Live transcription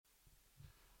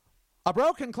A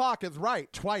broken clock is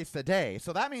right twice a day,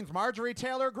 so that means Marjorie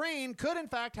Taylor Greene could in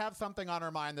fact have something on her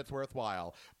mind that's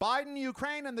worthwhile. Biden,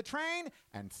 Ukraine, and the train,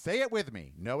 and say it with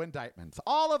me, no indictments.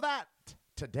 All of that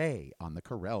today on the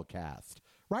Carell Cast.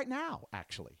 Right now,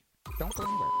 actually. Don't go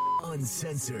anywhere.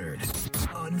 Uncensored,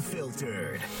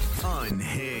 unfiltered,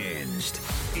 unhinged.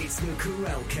 It's the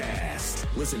Carell Cast.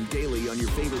 Listen daily on your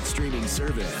favorite streaming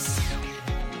service.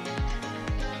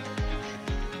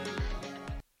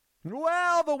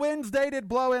 Well, the Wednesday did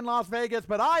blow in Las Vegas,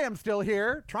 but I am still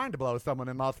here trying to blow someone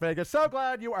in Las Vegas. So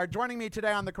glad you are joining me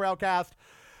today on the Carell Cast.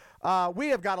 We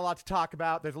have got a lot to talk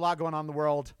about. There's a lot going on in the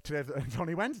world. It's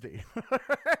only Wednesday.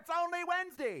 It's only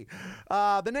Wednesday.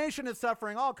 The nation is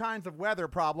suffering all kinds of weather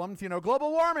problems. You know,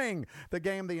 global warming, the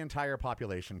game the entire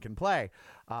population can play.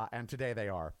 And today they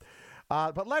are.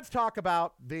 But let's talk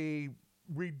about the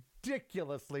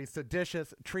ridiculously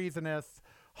seditious, treasonous,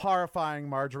 horrifying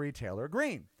Marjorie Taylor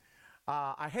Greene.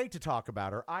 I hate to talk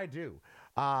about her. I do.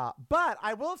 But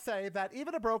I will say that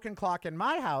even a broken clock in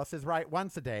my house is right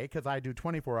once a day because I do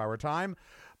 24-hour time.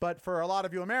 But for a lot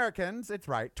of you Americans, it's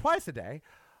right twice a day,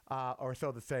 or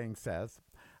so the saying says.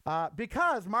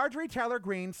 Because Marjorie Taylor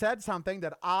Greene said something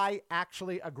that I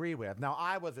actually agree with. Now,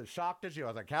 I was as shocked as you. I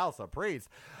was like, Calsa, priest.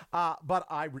 But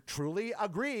I truly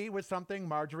agree with something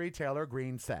Marjorie Taylor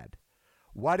Greene said.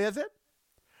 What is it?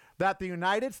 That the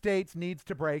United States needs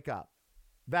to break up.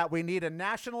 That we need a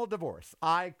national divorce.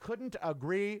 I couldn't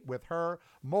agree with her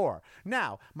more.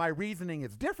 Now, my reasoning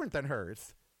is different than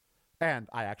hers, and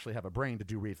I actually have a brain to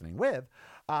do reasoning with,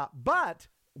 but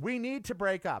we need to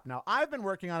break up. Now, I've been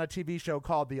working on a TV show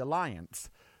called The Alliance.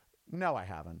 No, I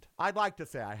haven't. I'd like to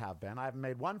say I have been. I haven't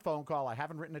made one phone call. I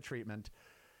haven't written a treatment.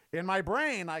 In my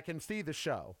brain, I can see the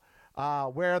show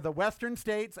where the western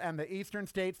states and the eastern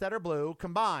states that are blue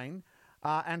combine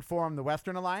and form the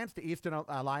Western Alliance, the Eastern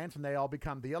Alliance, and they all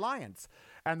become the Alliance.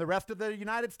 And the rest of the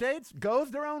United States goes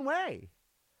their own way.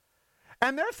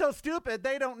 And they're so stupid,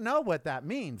 they don't know what that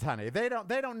means, honey. They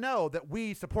don't know that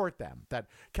we support them, that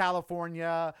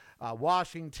California,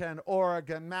 Washington,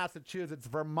 Oregon, Massachusetts,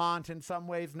 Vermont, in some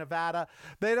ways, Nevada,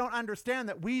 they don't understand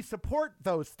that we support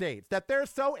those states, that they're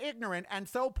so ignorant and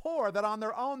so poor that on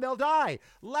their own they'll die.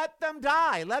 Let them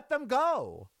die. Let them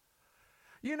go.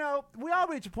 You know, we all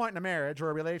reach a point in a marriage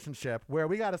or a relationship where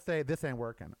we got to say, this ain't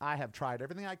working. I have tried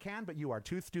everything I can, but you are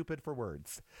too stupid for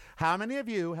words. How many of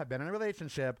you have been in a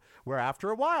relationship where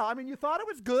after a while, I mean, you thought it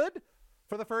was good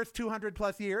for the first 200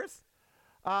 plus years,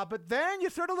 but then you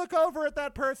sort of look over at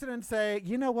that person and say,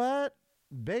 you know what,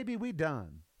 baby, we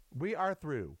done. We are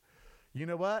through. You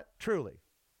know what? Truly.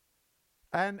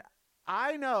 And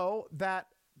I know that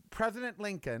President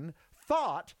Lincoln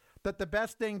thought that the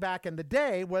best thing back in the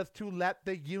day was to let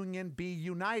the Union be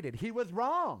united. He was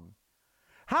wrong.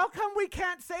 How come we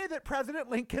can't say that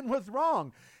President Lincoln was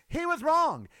wrong? He was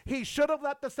wrong. He should have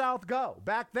let the South go.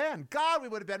 Back then, God, we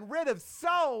would have been rid of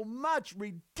so much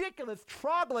ridiculous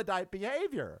troglodyte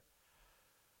behavior.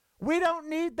 We don't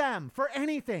need them for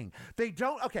anything. They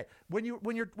don't. Okay, when you're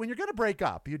going to break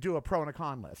up, you do a pro and a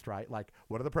con list, right? Like,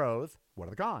 what are the pros? What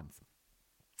are the cons?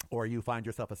 Or you find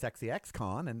yourself a sexy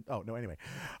ex-con and, oh, no, anyway.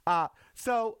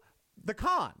 So the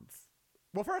cons.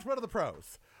 Well, first, what are the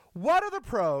pros? What are the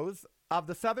pros of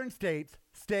the southern states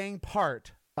staying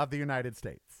part of the United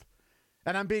States?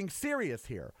 And I'm being serious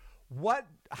here.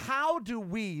 How do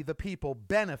we, the people,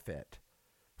 benefit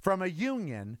from a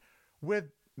union with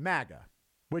MAGA?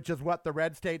 Which is what the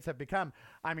red states have become.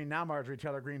 I mean, now Marjorie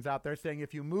Taylor Greene's out there saying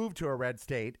if you move to a red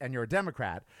state and you're a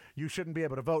Democrat, you shouldn't be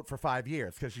able to vote for 5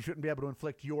 years because you shouldn't be able to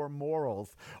inflict your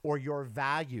morals or your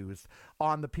values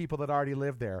on the people that already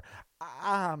live there.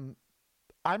 I'm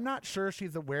not sure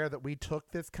she's aware that we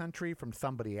took this country from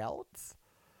somebody else,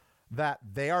 that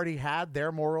they already had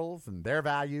their morals and their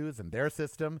values and their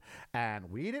system, and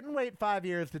we didn't wait 5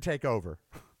 years to take over.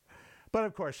 But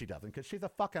of course she doesn't because she's a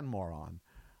fucking moron.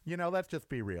 You know, let's just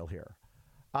be real here.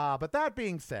 But that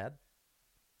being said,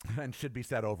 and should be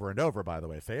said over and over, by the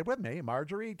way, say it with me,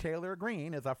 Marjorie Taylor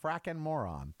Greene is a frackin'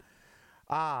 moron.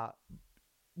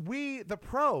 The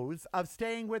pros of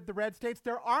staying with the red states,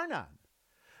 there are none.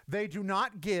 They do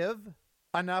not give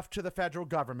enough to the federal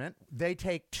government. They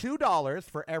take $2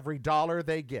 for every dollar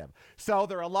they give. So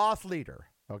they're a loss leader,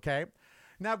 okay?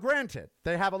 Now, granted,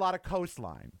 they have a lot of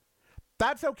coastline.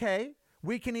 That's okay.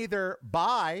 We can either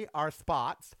buy our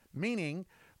spots, meaning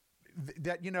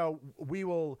that, you know, we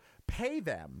will pay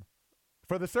them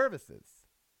for the services.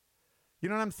 You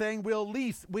know what I'm saying? We'll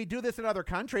lease. We do this in other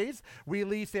countries. We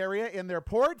lease area in their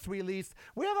ports. We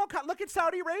have look at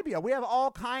Saudi Arabia. We have all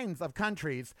kinds of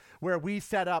countries where we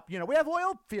set up, you know, we have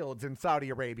oil fields in Saudi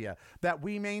Arabia that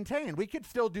we maintain. We could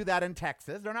still do that in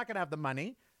Texas. They're not going to have the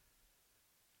money.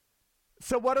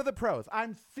 So what are the pros?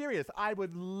 I'm serious. I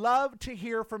would love to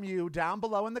hear from you down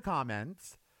below in the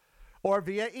comments or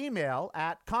via email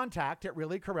at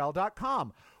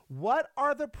contact@reallycarell.com. What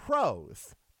are the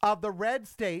pros of the red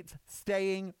states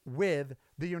staying with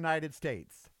the United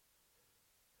States?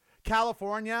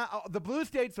 California, the blue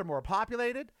states are more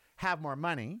populated, have more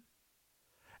money,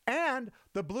 and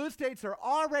the blue states are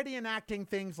already enacting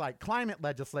things like climate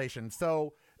legislation.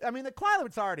 So, I mean, the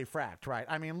climate's already fracked, right?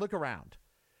 I mean, look around.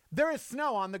 There is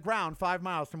snow on the ground 5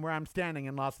 miles from where I'm standing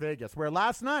in Las Vegas, where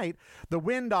last night the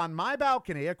wind on my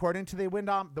balcony, according to the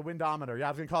windometer, yeah, I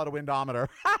was going to call it a windometer.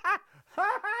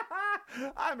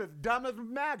 I'm as dumb as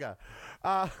MAGA.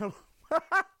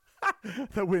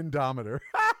 The windometer.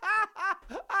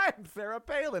 I'm Sarah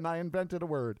Palin. I invented a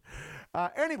word.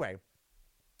 Anyway,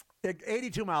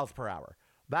 82 miles per hour.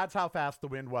 That's how fast the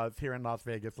wind was here in Las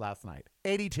Vegas last night.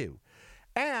 82.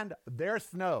 And there's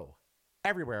snow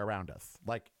everywhere around us,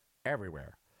 like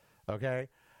everywhere. Okay?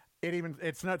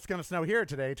 It's going to snow here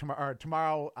today,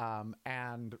 tomorrow,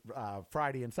 and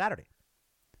Friday and Saturday.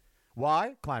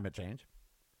 Why? Climate change.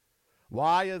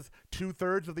 Why is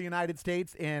 2/3 of the United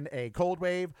States in a cold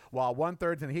wave while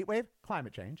 1/3 in a heat wave?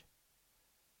 Climate change.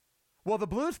 Well, the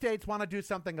blue states want to do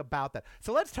something about that.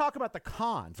 So let's talk about the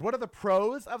cons. What are the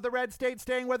pros of the red states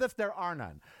staying with us? There are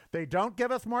none. They don't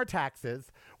give us more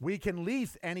taxes. We can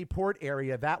lease any port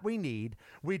area that we need.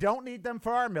 We don't need them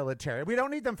for our military. We don't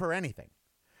need them for anything.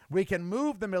 We can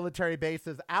move the military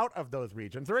bases out of those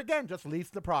regions, or again, just lease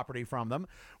the property from them.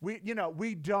 We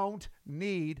don't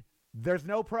need, there's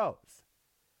no pros.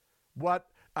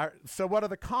 So what are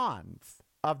the cons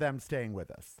of them staying with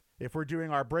us? If we're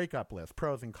doing our breakup list,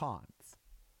 pros and cons.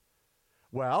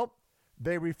 Well,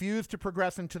 they refuse to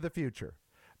progress into the future.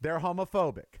 They're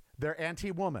homophobic. They're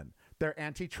anti-woman. They're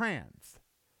anti-trans.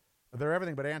 They're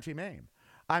everything but anti-MAME.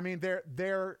 I mean,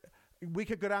 we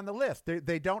could go down the list.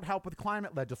 They don't help with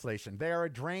climate legislation. They are a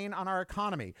drain on our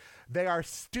economy. They are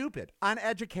stupid,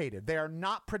 uneducated. They are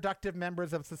not productive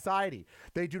members of society.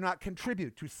 They do not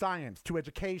contribute to science, to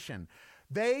education.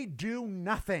 They do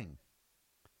nothing.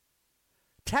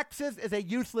 Texas is a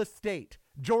useless state.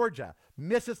 Georgia,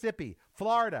 Mississippi,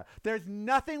 Florida. There's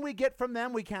nothing we get from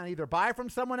them. We can either buy from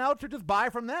someone else or just buy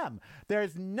from them.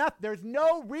 There's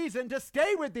no reason to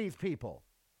stay with these people.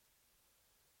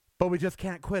 But we just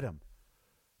can't quit them.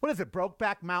 What is it,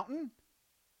 Brokeback Mountain?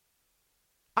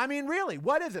 I mean, really,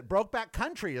 what is it? Brokeback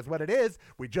Country is what it is.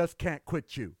 We just can't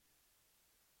quit you.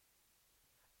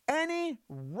 Any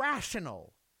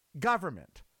rational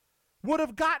government would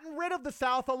have gotten rid of the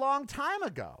South a long time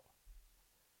ago.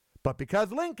 But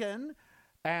because Lincoln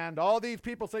and all these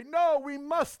people say, no, we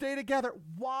must stay together.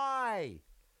 Why?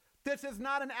 This is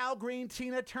not an Al Green,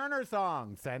 Tina Turner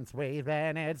song. Since we've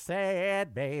been it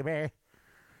said, baby,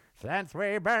 since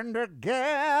we've been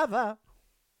together,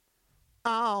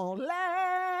 oh,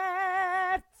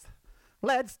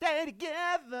 let's stay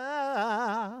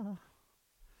together,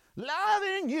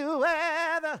 loving you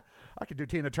ever. I could do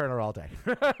Tina Turner all day.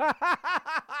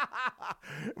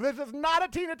 This is not a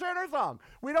Tina Turner song.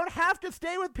 We don't have to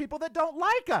stay with people that don't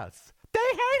like us. They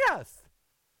hate us.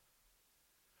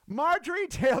 Marjorie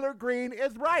Taylor Greene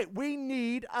is right. We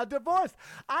need a divorce.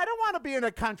 I don't want to be in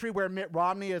a country where Mitt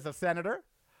Romney is a senator.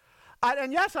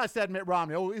 And yes, I said Mitt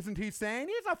Romney. Oh, isn't he sane?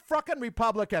 He's a fucking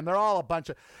Republican. They're all a bunch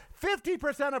of...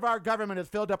 50% of our government is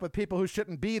filled up with people who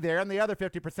shouldn't be there, and the other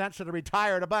 50% should have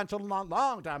retired a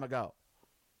long time ago.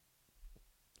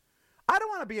 I don't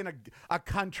want to be in a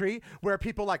country where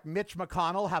people like Mitch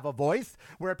McConnell have a voice,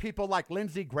 where people like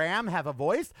Lindsey Graham have a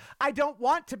voice. I don't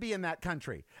want to be in that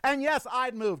country. And yes,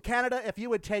 I'd move. Canada, if you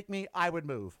would take me, I would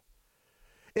move.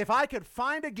 If I could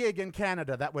find a gig in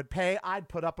Canada that would pay, I'd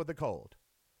put up with the cold.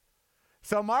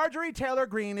 So Marjorie Taylor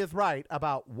Greene is right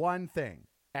about one thing,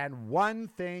 and one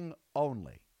thing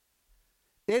only.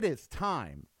 It is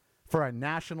time for a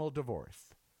national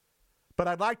divorce. But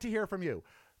I'd like to hear from you.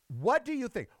 What do you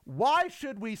think? Why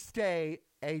should we stay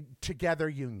a together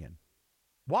union?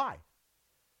 Why?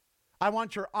 I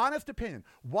want your honest opinion.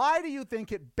 Why do you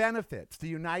think it benefits the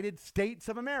United States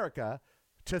of America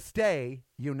to stay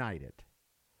united?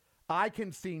 I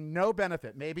can see no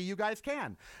benefit. Maybe you guys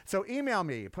can. So email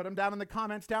me. Put them down in the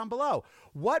comments down below.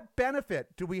 What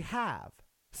benefit do we have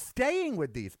staying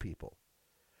with these people?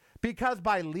 Because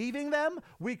by leaving them,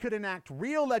 we could enact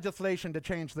real legislation to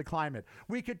change the climate.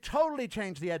 We could totally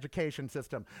change the education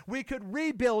system. We could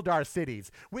rebuild our cities.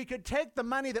 We could take the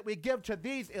money that we give to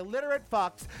these illiterate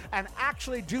fucks and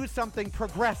actually do something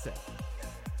progressive.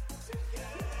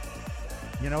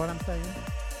 You know what I'm saying?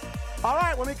 All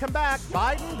right, when we come back,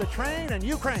 Biden, the train, and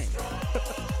Ukraine.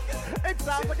 It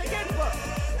sounds like a kid's book.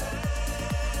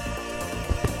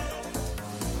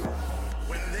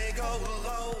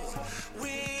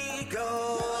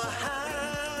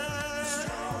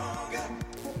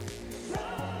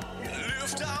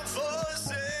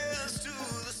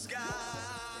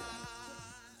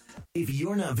 If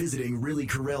you're not visiting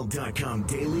reallycorel.com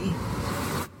daily,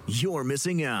 you're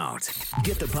missing out.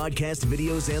 Get the podcast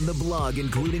videos and the blog,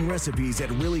 including recipes at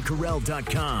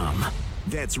reallycorel.com.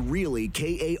 That's really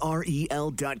KAREL.com.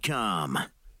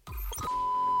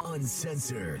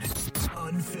 Uncensored,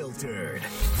 unfiltered,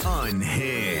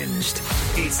 unhinged.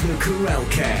 It's the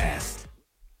Corel Cast.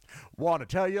 Want to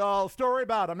tell you all a story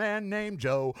about a man named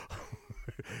Joe.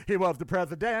 He was the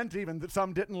president, even that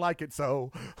some didn't like it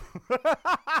so.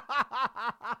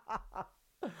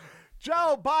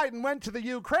 Joe Biden went to the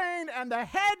Ukraine and the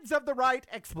heads of the right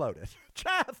exploded.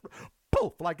 Just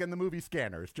poof, like in the movie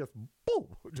Scanners. Just poof.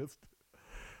 Just.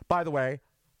 By the way,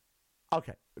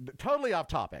 okay, totally off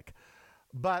topic.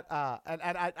 But, and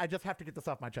I just have to get this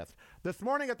off my chest. This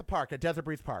morning at the park, at Desert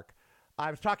Breeze Park,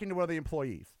 I was talking to one of the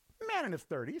employees. Man in his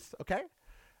 30s, okay?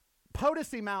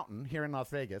 Potosi Mountain here in Las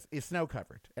Vegas is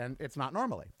snow-covered, and it's not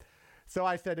normally. So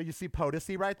I said, do you see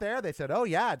Potosi right there? They said, oh,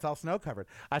 yeah, it's all snow-covered.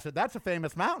 I said, that's a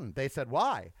famous mountain. They said,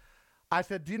 why? I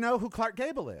said, do you know who Clark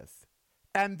Gable is?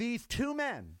 And these two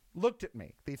men looked at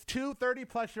me, these two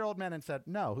 30-plus-year-old men, and said,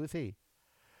 no, who's he?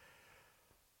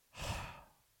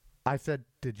 I said,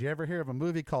 did you ever hear of a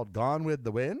movie called Gone with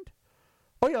the Wind?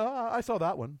 Oh, yeah, I saw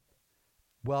that one.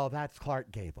 Well, that's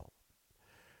Clark Gable.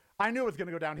 I knew it was going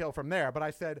to go downhill from there, but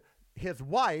I said, his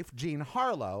wife, Jean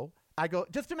Harlow, I go,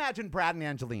 just imagine Brad and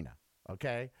Angelina,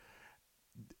 okay?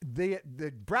 The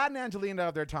Brad and Angelina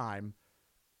of their time,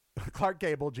 Clark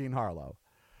Gable, Jean Harlow.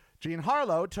 Jean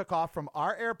Harlow took off from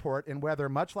our airport in weather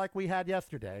much like we had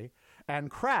yesterday and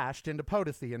crashed into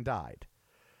Potosi and died.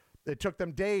 It took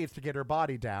them days to get her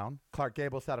body down. Clark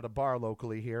Gable sat at a bar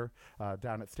locally here,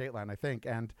 down at State Line, I think,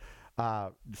 and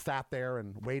sat there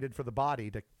and waited for the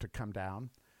body to come down.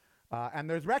 And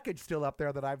there's wreckage still up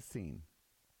there that I've seen.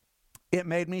 It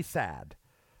made me sad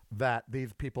that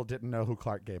these people didn't know who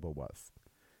Clark Gable was.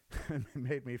 It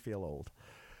made me feel old.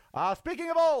 Speaking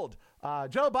of old,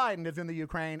 Joe Biden is in the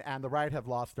Ukraine, and the right have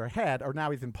lost their head, or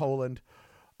now he's in Poland,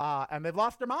 and they've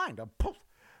lost their mind. Poof,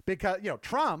 because, you know,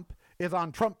 Trump is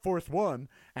on Trump Force One,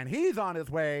 and he's on his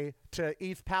way to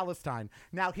East Palestine.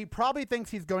 Now, he probably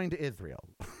thinks he's going to Israel.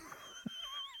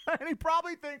 And he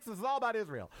probably thinks this is all about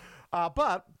Israel.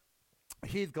 But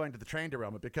he's going to the train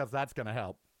derailment because that's going to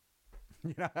help.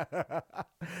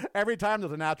 Every time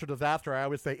there's a natural disaster, I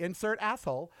always say, insert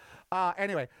asshole.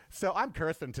 Anyway, so I'm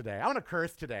cursing today. I'm going to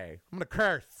curse today. I'm going to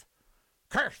curse.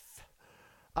 Curse.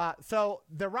 So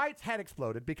the right's head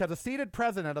exploded because a seated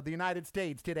president of the United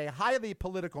States did a highly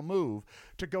political move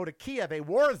to go to Kiev, a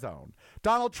war zone.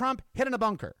 Donald Trump hid in a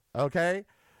bunker, okay?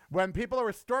 When people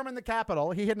were storming the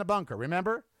Capitol, he hid in a bunker,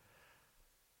 remember?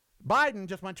 Biden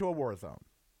just went to a war zone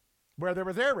where there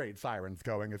was air raid sirens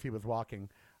going as he was walking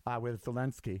with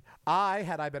Zelensky.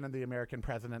 Had I been the American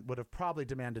president, would have probably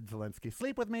demanded Zelensky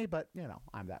sleep with me, but, you know,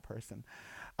 I'm that person.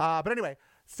 But anyway,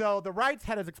 so the right's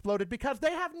head has exploded because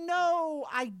they have no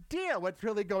idea what's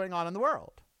really going on in the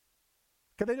world.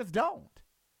 Because they just don't.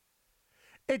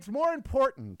 It's more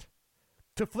important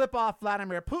to flip off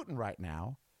Vladimir Putin right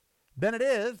now than it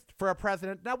is for a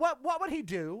president. Now, what would he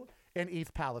do in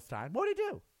East Palestine? What would he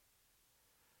do?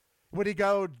 Would he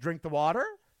go drink the water?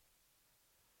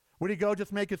 Would he go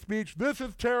just make a speech? This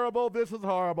is terrible. This is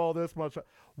horrible. This much.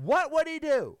 What would he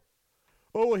do?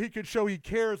 Oh, he could show he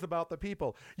cares about the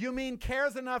people. You mean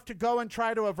cares enough to go and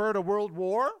try to avert a world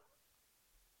war?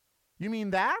 You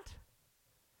mean that?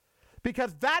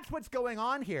 Because that's what's going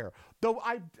on here. Though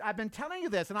I've been telling you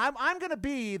this, and I'm going to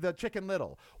be the Chicken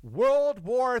Little. World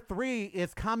War III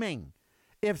is coming.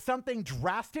 If something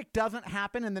drastic doesn't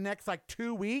happen in the next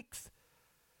 2 weeks,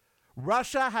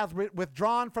 Russia has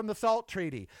withdrawn from the SALT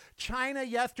Treaty. China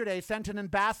yesterday sent an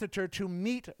ambassador to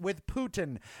meet with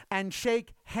Putin and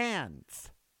shake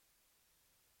hands.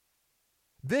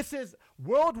 This is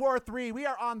World War III. We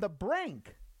are on the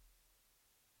brink.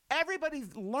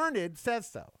 Everybody's learned says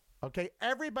so. Okay,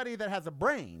 everybody that has a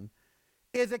brain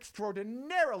is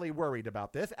extraordinarily worried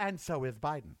about this, and so is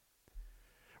Biden.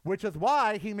 Which is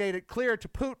why he made it clear to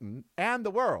Putin and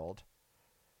the world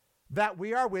that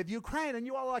we are with Ukraine. And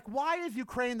you all are like, why is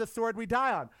Ukraine the sword we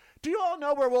die on? Do you all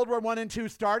know where World War I and II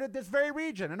started? This very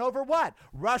region. And over what?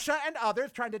 Russia and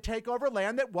others trying to take over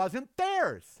land that wasn't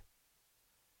theirs.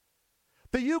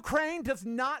 The Ukraine does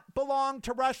not belong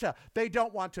to Russia. They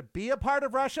don't want to be a part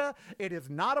of Russia. It is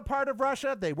not a part of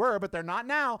Russia. They were, but they're not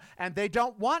now. And they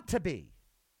don't want to be.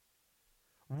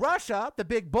 Russia, the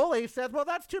big bully, says, well,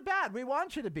 that's too bad. We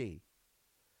want you to be.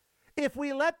 If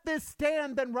we let this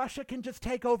stand, then Russia can just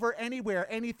take over anywhere,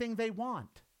 anything they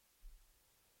want.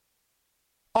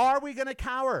 Are we going to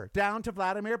cower down to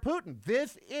Vladimir Putin?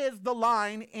 This is the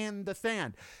line in the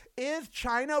sand. is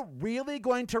China really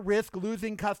going to risk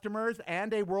losing customers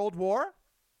and a world war?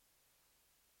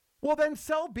 Well, then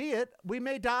so be it. We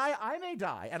may die. I may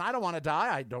die. And I don't want to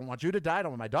die. I don't want you to die. I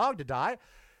don't want my dog to die.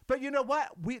 But you know what?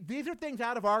 These are things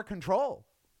out of our control.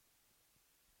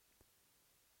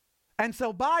 And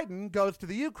so Biden goes to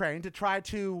the Ukraine to try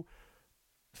to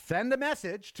send a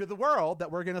message to the world that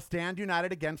we're going to stand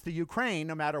united against the Ukraine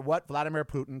no matter what Vladimir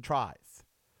Putin tries.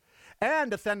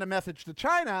 And to send a message to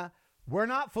China, we're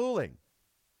not fooling.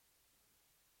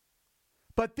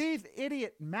 But these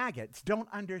idiot maggots don't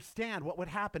understand what would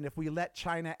happen if we let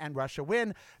China and Russia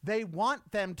win. They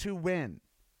want them to win.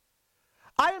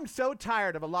 I am so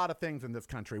tired of a lot of things in this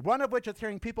country, one of which is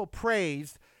hearing people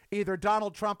praise either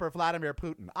Donald Trump or Vladimir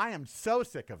Putin. I am so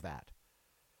sick of that.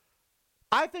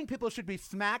 I think people should be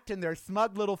smacked in their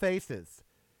smug little faces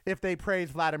if they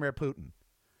praise Vladimir Putin.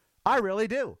 I really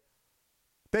do.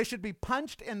 They should be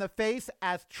punched in the face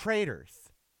as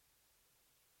traitors.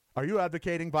 Are you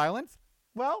advocating violence?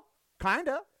 Well,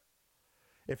 kinda.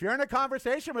 If you're in a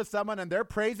conversation with someone and they're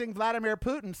praising Vladimir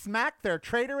Putin, smack their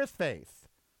traitorous face.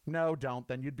 No, don't.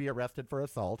 Then you'd be arrested for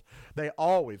assault. They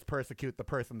always persecute the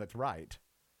person that's right.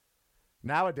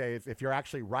 Nowadays, if you're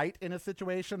actually right in a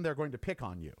situation, they're going to pick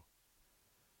on you.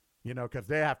 You know, because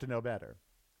they have to know better.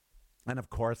 And of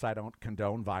course, I don't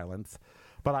condone violence,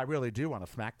 but I really do want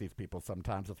to smack these people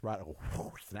sometimes. It's right.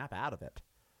 Oh, snap out of it.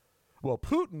 Well,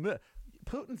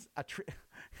 Putin's a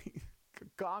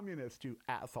communist, you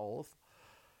assholes.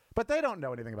 But they don't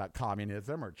know anything about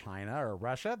communism or China or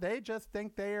Russia. They just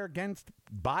think they are against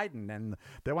Biden and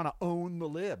they want to own the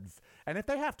libs. And if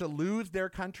they have to lose their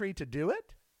country to do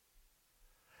it,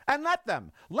 and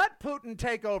let Putin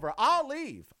take over. I'll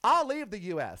leave the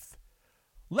U.S.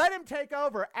 Let him take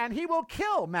over and he will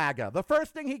kill MAGA. The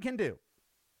first thing he can do.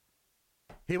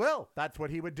 He will. That's what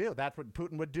he would do. That's what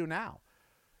Putin would do now.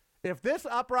 If this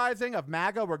uprising of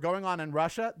MAGA were going on in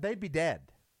Russia, they'd be dead.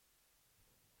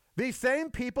 These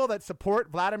same people that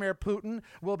support Vladimir Putin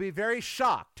will be very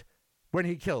shocked when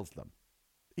he kills them,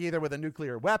 either with a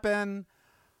nuclear weapon,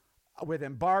 with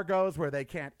embargoes where they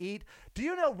can't eat. Do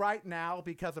you know right now,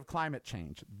 because of climate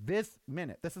change, this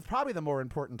is probably the more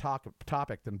important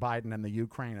topic than Biden and the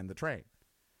Ukraine and the train.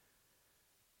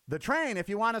 The train, if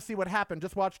you want to see what happened,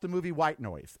 just watch the movie White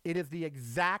Noise. It is the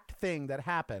exact thing that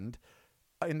happened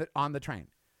on the train.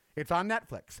 It's on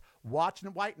Netflix. Watch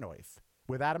White Noise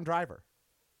with Adam Driver.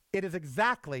 It is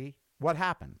exactly what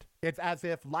happened. It's as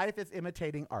if life is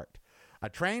imitating art. A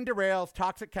train derails,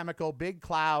 toxic chemical, big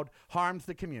cloud, harms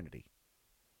the community.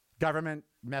 Government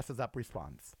messes up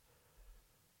response.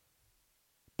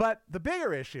 But the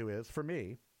bigger issue is, for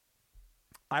me,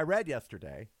 I read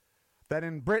yesterday that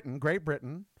in Britain, Great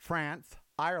Britain, France,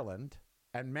 Ireland,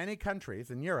 and many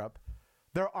countries in Europe,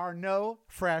 there are no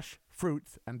fresh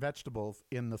fruits and vegetables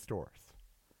in the stores.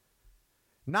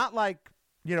 Not like,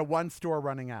 one store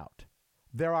running out.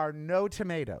 There are no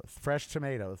tomatoes, fresh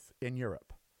tomatoes in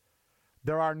Europe.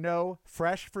 There are no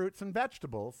fresh fruits and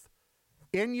vegetables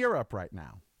in Europe right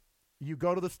now. You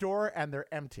go to the store and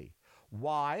they're empty.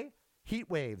 Why? Heat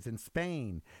waves in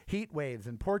Spain, heat waves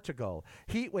in Portugal,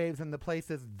 heat waves in the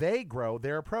places they grow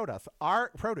their produce.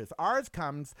 Ours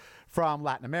comes from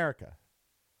Latin America.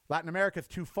 Latin America is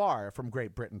too far from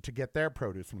Great Britain to get their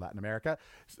produce from Latin America.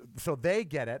 So they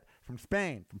get it from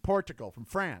Spain, from Portugal, from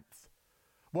France.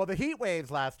 Well, the heat waves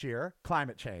last year,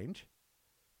 climate change,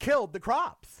 killed the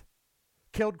crops.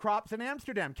 Killed crops in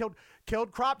Amsterdam,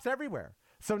 killed crops everywhere.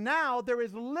 So now there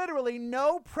is literally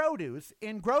no produce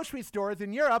in grocery stores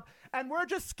in Europe, and we're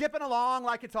just skipping along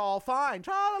like it's all fine.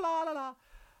 Tra-la-la-la-la.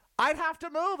 I'd have to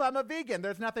move. I'm a vegan.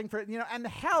 There's nothing for, and the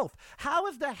health. How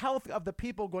is the health of the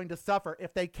people going to suffer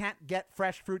if they can't get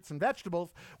fresh fruits and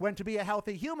vegetables when to be a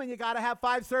healthy human, you got to have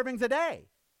 5 servings a day?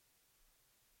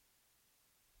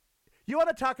 You want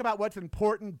to talk about what's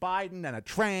important, Biden and a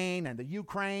train and the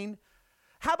Ukraine?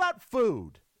 How about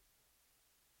food?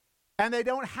 And they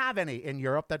don't have any in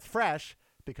Europe that's fresh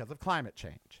because of climate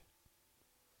change.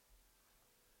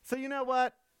 So you know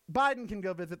what? Biden can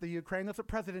go visit the Ukraine. That's what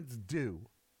presidents do.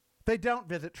 They don't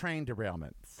visit train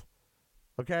derailments.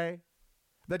 Okay?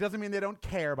 That doesn't mean they don't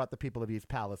care about the people of East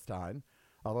Palestine,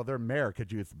 although their mayor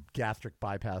could use gastric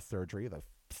bypass surgery, the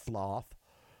sloth.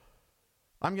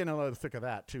 I'm getting a little sick of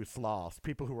that too, sloths.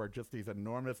 People who are just these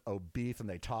enormous obese and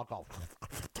they talk all...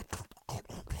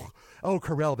 Oh,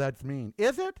 Carell, that's mean.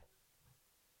 Is it?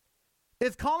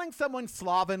 Is calling someone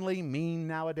slovenly mean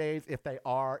nowadays if they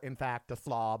are, in fact, a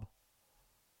slob?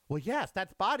 Well, yes,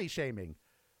 that's body shaming.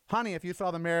 Honey, if you saw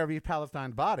the mayor of East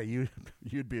Palestine's body,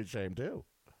 you'd be ashamed too.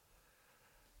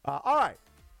 All right.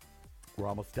 We're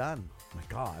almost done. My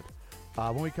God.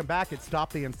 When we come back, it's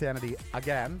Stop the Insanity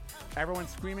again. Everyone's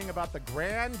screaming about the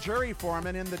grand jury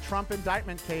foreman in the Trump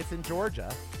indictment case in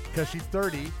Georgia because she's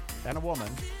 30 and a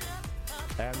woman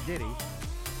and giddy.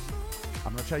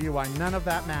 I'm going to tell you why none of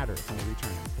that matters when we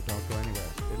return, so don't go anywhere.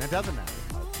 And it doesn't matter.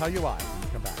 I'll tell you why when we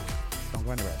come back. Don't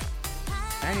go anywhere.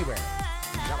 Anywhere.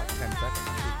 You've got like 10 seconds.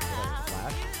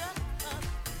 Flash.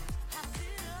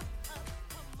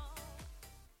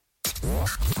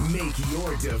 Make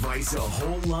your device a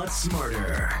whole lot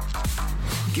smarter.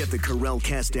 Get the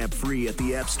Corelcast app free at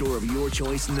the App Store of your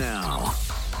choice now.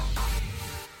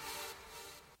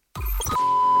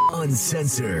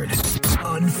 Uncensored,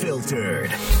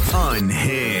 unfiltered,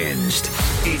 unhinged.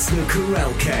 It's the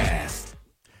Corelcast.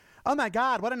 Oh my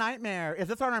God, what a nightmare. Is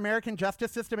this our American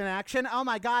justice system in action? Oh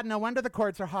my God, no wonder the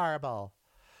courts are horrible.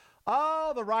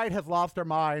 Oh, the right has lost their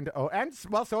mind. Oh, and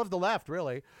well, so has the left,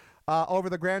 really. Over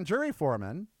the grand jury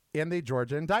foreman in the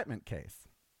Georgia indictment case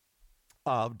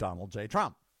of Donald J.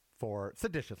 Trump for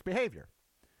seditious behavior.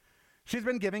 She's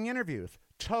been giving interviews,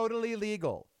 totally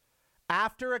legal.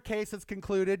 After a case is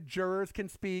concluded, jurors can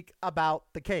speak about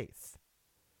the case.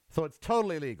 So it's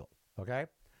totally legal, okay?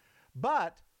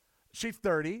 But she's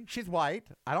 30, she's white,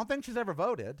 I don't think she's ever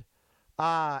voted,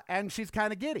 and she's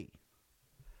kind of giddy.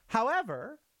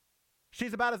 However,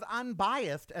 she's about as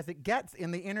unbiased as it gets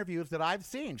in the interviews that I've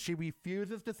seen. She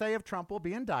refuses to say if Trump will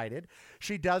be indicted.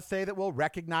 She does say that we'll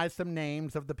recognize some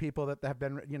names of the people that have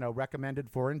been, recommended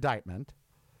for indictment.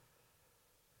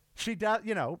 She does,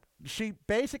 she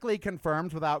basically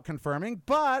confirms without confirming,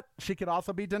 but she could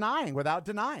also be denying without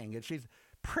denying. And she's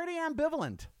pretty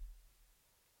ambivalent.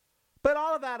 But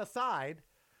all of that aside,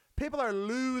 people are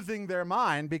losing their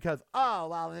mind because,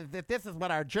 if this is what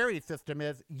our jury system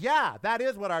is. Yeah, that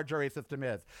is what our jury system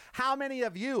is. How many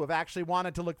of you have actually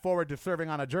wanted to look forward to serving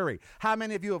on a jury? How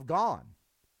many of you have gone?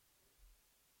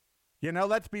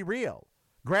 Let's be real.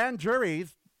 Grand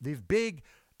juries, these big,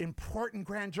 important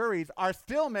grand juries, are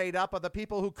still made up of the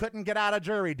people who couldn't get out of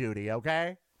jury duty,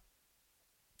 okay?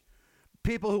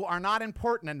 People who are not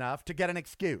important enough to get an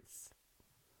excuse.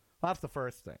 Well, that's the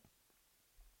first thing.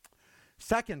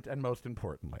 Second, and most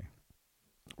importantly,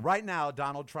 right now,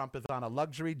 Donald Trump is on a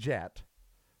luxury jet,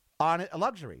 on a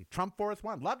luxury, Trump Force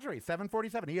One, luxury,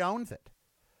 747. He owns it.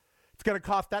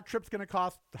 That trip's going to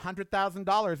cost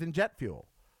 $100,000 in jet fuel.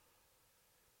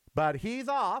 But he's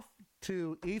off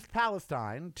to East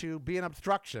Palestine to be an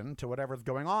obstruction to whatever's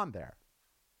going on there.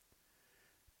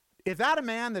 Is that a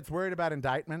man that's worried about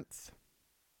indictments?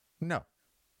 No.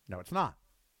 No, it's not.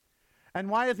 And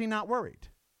why is he not worried?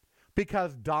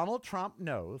 Because Donald Trump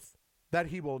knows that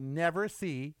he will never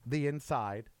see the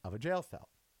inside of a jail cell.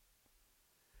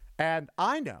 And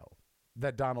I know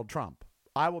that Donald Trump,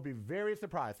 I will be very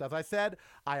surprised. As I said,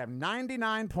 I am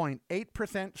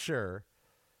 99.8% sure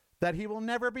that he will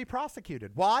never be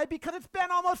prosecuted. Why? Because it's been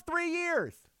almost 3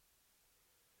 years.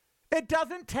 It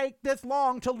doesn't take this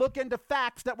long to look into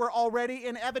facts that were already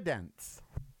in evidence.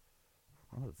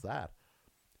 What is that?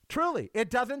 Truly, it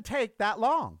doesn't take that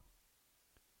long.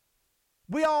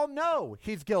 We all know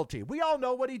he's guilty. We all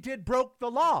know what he did broke the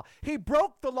law. He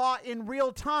broke the law in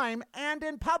real time and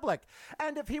in public.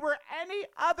 And if he were any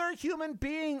other human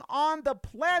being on the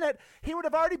planet, he would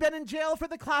have already been in jail for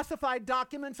the classified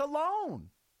documents alone.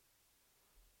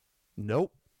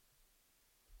 Nope.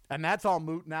 And that's all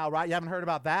moot now, right? You haven't heard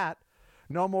about that.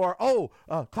 No more,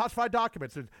 classified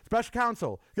documents, special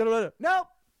counsel. Nope.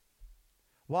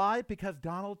 Why? Because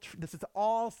this is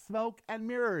all smoke and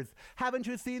mirrors. Haven't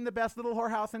you seen The Best Little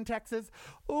Whorehouse in Texas?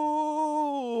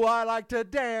 Ooh, I like to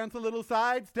dance a little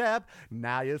sidestep.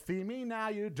 Now you see me, now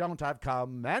you don't. I've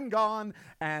come and gone.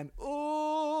 And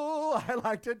ooh, I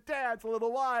like to dance a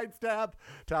little wide step.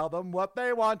 Tell them what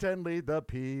they want and lead the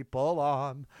people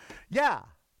on. Yeah,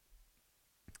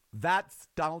 that's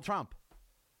Donald Trump.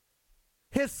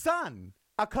 His son,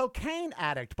 a cocaine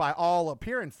addict by all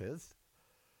appearances,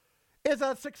 is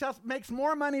a success, makes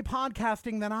more money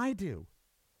podcasting than I do.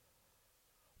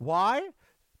 Why?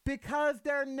 Because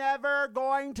they're never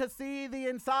going to see the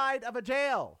inside of a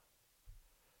jail.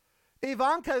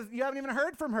 Ivanka, you haven't even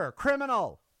heard from her.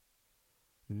 Criminal.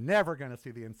 Never going to see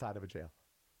the inside of a jail.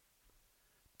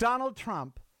 Donald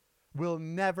Trump will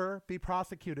never be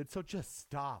prosecuted, so just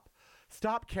stop.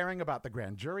 Stop caring about the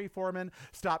grand jury foreman.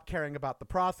 Stop caring about the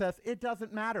process. It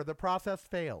doesn't matter. The process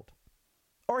failed.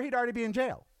 Or he'd already be in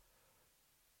jail.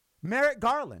 Merrick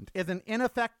Garland is an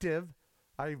ineffective,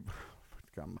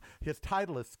 his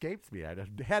title escapes me,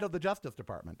 head of the Justice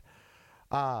Department.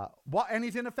 And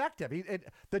he's ineffective.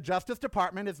 The Justice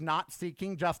Department is not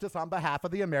seeking justice on behalf of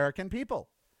the American people.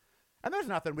 And there's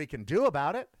nothing we can do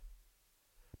about it.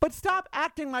 But stop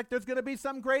acting like there's going to be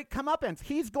some great comeuppance.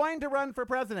 He's going to run for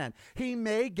president. He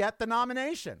may get the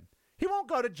nomination. He won't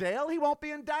go to jail. He won't be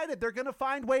indicted. They're going to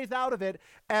find ways out of it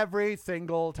every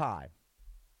single time.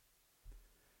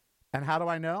 And how do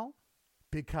I know?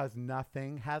 Because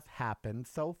nothing has happened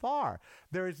so far.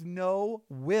 There is no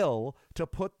will to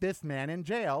put this man in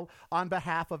jail on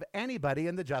behalf of anybody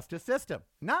in the justice system.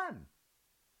 None.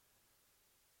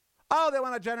 Oh, they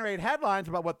want to generate headlines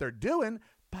about what they're doing,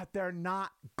 but they're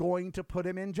not going to put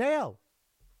him in jail.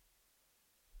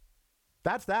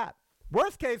 That's that.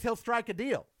 Worst case, he'll strike a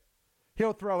deal.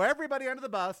 He'll throw everybody under the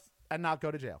bus and not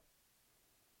go to jail.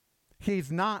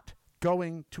 He's not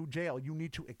going to jail. You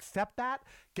need to accept that,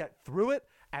 get through it,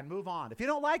 and move on. If you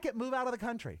don't like it, move out of the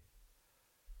country.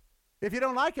 If you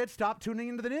don't like it, stop tuning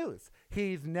into the news.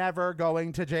 He's never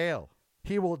going to jail.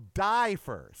 He will die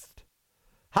first.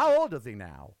 How old is he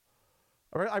now?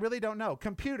 I really don't know.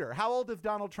 Computer, how old is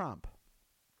Donald Trump?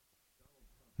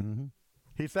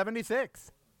 He's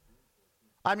 76.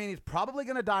 I mean, he's probably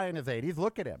going to die in his 80s.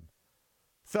 Look at him.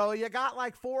 So you got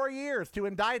like 4 years to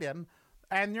indict him,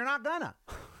 and you're not gonna.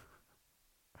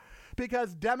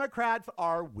 Because Democrats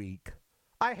are weak.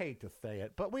 I hate to say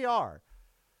it, but we are.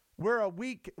 We're a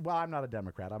weak, well, I'm not a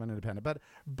Democrat. I'm an independent.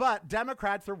 But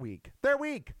Democrats are weak. They're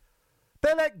weak.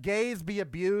 They let gays be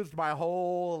abused my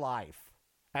whole life.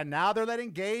 And now they're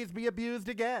letting gays be abused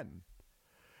again.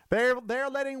 They're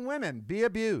letting women be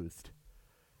abused.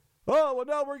 Oh, well,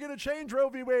 no, we're going to change Roe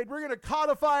v. Wade. We're going to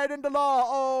codify it into law.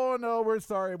 Oh, no, we're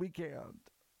sorry. We can't.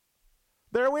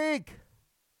 They're weak.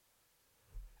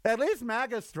 At least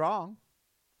MAGA's strong.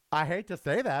 I hate to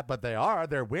say that, but they are.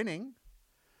 They're winning.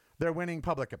 They're winning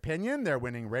public opinion. They're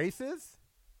winning races.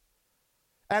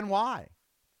 And why?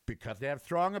 Because they have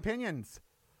strong opinions.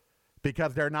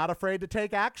 Because they're not afraid to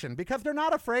take action. Because they're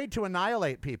not afraid to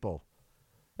annihilate people.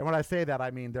 And when I say that, I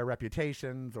mean their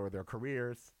reputations or their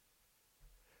careers.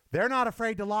 They're not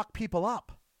afraid to lock people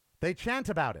up. They chant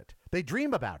about it. They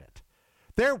dream about it.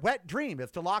 Their wet dream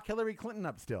is to lock Hillary Clinton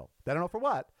up still. They don't know for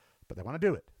what, but they want to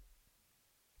do it.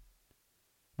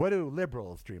 What do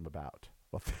liberals dream about?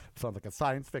 Well, it sounds like a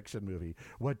science fiction movie.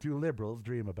 What do liberals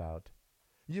dream about?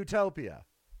 Utopia.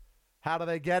 How do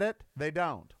they get it? They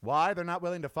don't. Why? They're not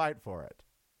willing to fight for it.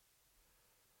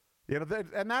 You know,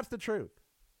 and that's the truth.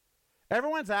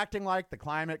 Everyone's acting like the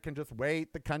climate can just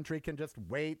wait, the country can just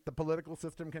wait, the political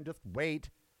system can just wait.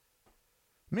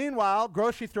 Meanwhile,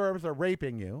 grocery stores are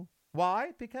raping you.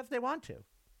 Why? Because they want to.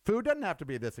 Food doesn't have to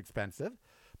be this expensive,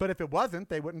 but if it wasn't,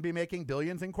 they wouldn't be making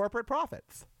billions in corporate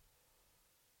profits.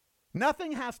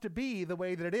 Nothing has to be the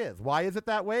way that it is. Why is it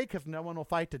that way? Because no one will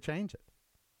fight to change it.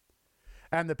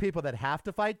 And the people that have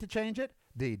to fight to change it,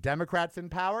 the Democrats in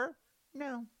power,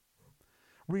 no.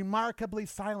 Remarkably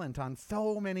silent on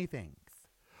so many things.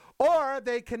 Or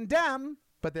they condemn,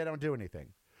 but they don't do anything.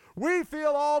 We feel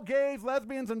all gays,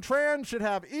 lesbians, and trans should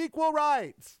have equal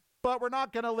rights, but we're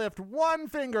not going to lift one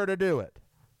finger to do it.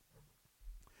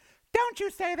 Don't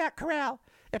you say that, Carell.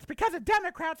 It's because of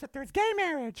Democrats that there's gay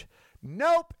marriage.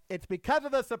 Nope, it's because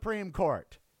of the Supreme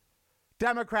Court.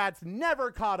 Democrats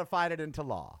never codified it into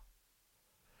law.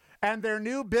 And their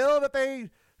new bill that they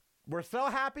were so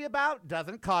happy about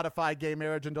doesn't codify gay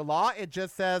marriage into law. It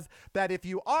just says that if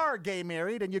you are gay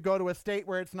married and you go to a state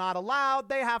where it's not allowed,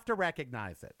 they have to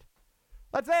recognize it.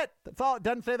 That's it. That's all. It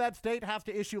doesn't say that state has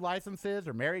to issue licenses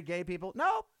or marry gay people.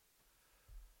 Nope.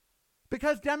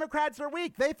 Because Democrats are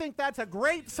weak. They think that's a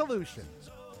great solution.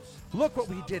 Look what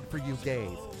we did for you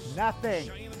gays.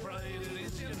 Nothing.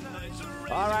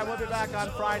 All right, we'll be back on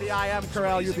Friday. I am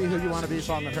Carell. You be who you want to be,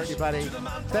 so I'm going to hurt you, buddy.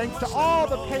 Thanks to all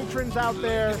the patrons out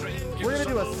there. We're going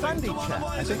to do a Sunday check.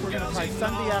 I think we're going to try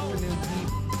Sunday afternoon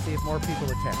evening to see if more people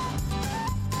attend.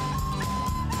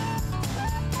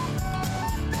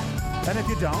 And if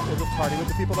you don't, we'll just party with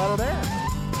the people that are there.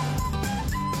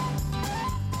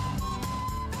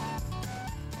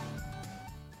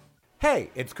 Hey,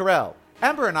 it's Carell.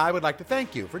 Amber and I would like to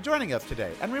thank you for joining us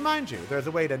today and remind you there's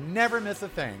a way to never miss a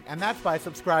thing, and that's by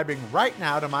subscribing right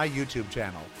now to my YouTube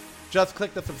channel. Just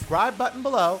click the subscribe button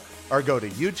below or go to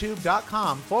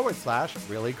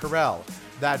youtube.com/reallycarell.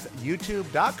 That's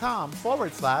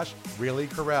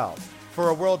youtube.com/reallycarell for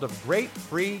a world of great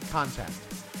free content.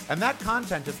 And that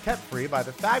content is kept free by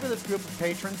the fabulous group of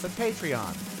patrons at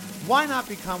Patreon. Why not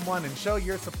become one and show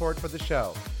your support for the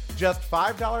show? Just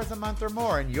 $5 a month or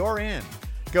more and you're in.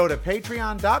 Go to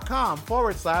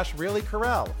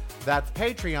patreon.com/reallycarell. That's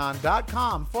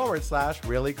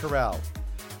patreon.com/reallycarell.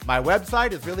 My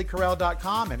website is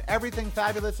reallycarell.com, and everything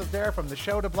fabulous is there, from the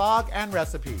show to blog and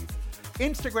recipes.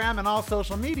 Instagram and all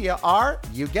social media are,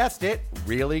 you guessed it,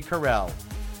 Really Carell.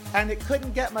 And it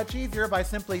couldn't get much easier by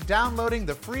simply downloading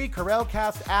the free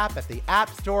Corelcast app at the app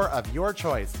store of your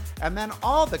choice. And then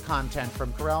all the content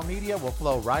from Corel Media will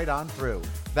flow right on through.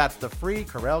 That's the free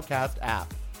Corelcast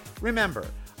app. Remember,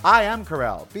 I am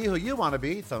Corel. Be who you want to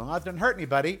be so long as it doesn't hurt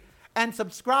anybody. And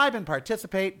subscribe and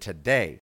participate today.